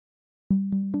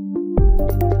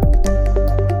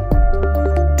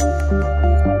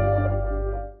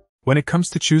When it comes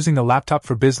to choosing a laptop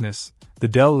for business, the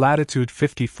Dell Latitude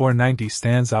 5490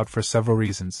 stands out for several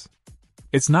reasons.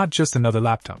 It's not just another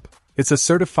laptop. It's a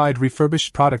certified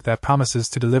refurbished product that promises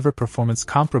to deliver performance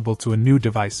comparable to a new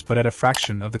device but at a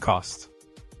fraction of the cost.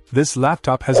 This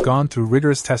laptop has gone through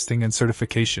rigorous testing and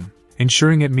certification,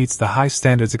 ensuring it meets the high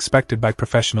standards expected by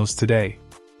professionals today.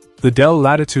 The Dell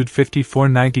Latitude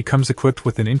 5490 comes equipped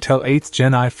with an Intel 8th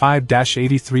Gen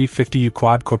i5-8350U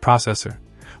quad-core processor,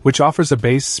 which offers a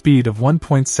base speed of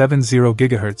 1.70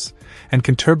 GHz and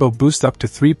can turbo boost up to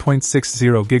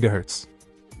 3.60 GHz.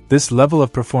 This level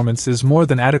of performance is more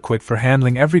than adequate for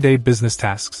handling everyday business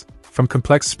tasks, from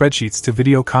complex spreadsheets to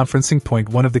video conferencing.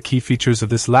 One of the key features of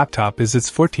this laptop is its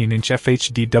 14-inch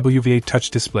FHD WVA touch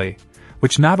display,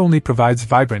 which not only provides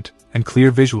vibrant and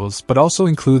clear visuals but also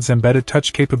includes embedded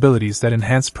touch capabilities that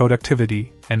enhance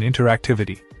productivity and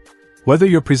interactivity. Whether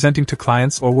you're presenting to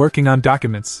clients or working on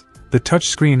documents, the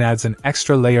touchscreen adds an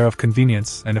extra layer of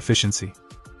convenience and efficiency.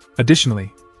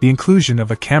 Additionally, the inclusion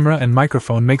of a camera and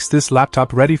microphone makes this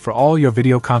laptop ready for all your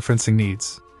video conferencing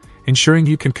needs, ensuring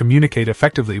you can communicate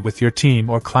effectively with your team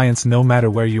or clients no matter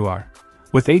where you are.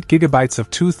 With 8 GB of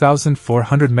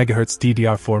 2400 MHz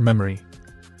DDR4 memory,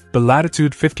 the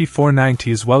Latitude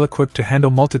 5490 is well equipped to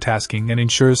handle multitasking and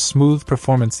ensures smooth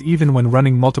performance even when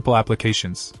running multiple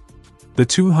applications. The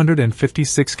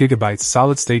 256 GB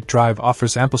solid-state drive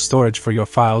offers ample storage for your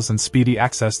files and speedy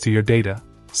access to your data,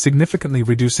 significantly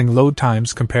reducing load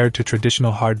times compared to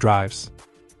traditional hard drives.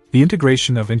 The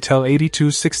integration of Intel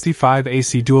 8265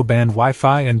 AC dual-band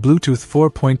Wi-Fi and Bluetooth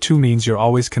 4.2 means you're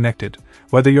always connected,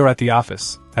 whether you're at the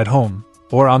office, at home,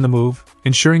 or on the move,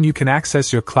 ensuring you can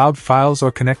access your cloud files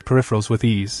or connect peripherals with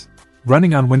ease.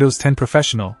 Running on Windows 10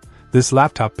 Professional, this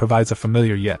laptop provides a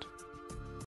familiar yet.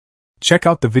 Check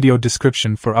out the video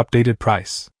description for updated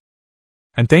price.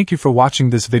 And thank you for watching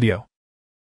this video.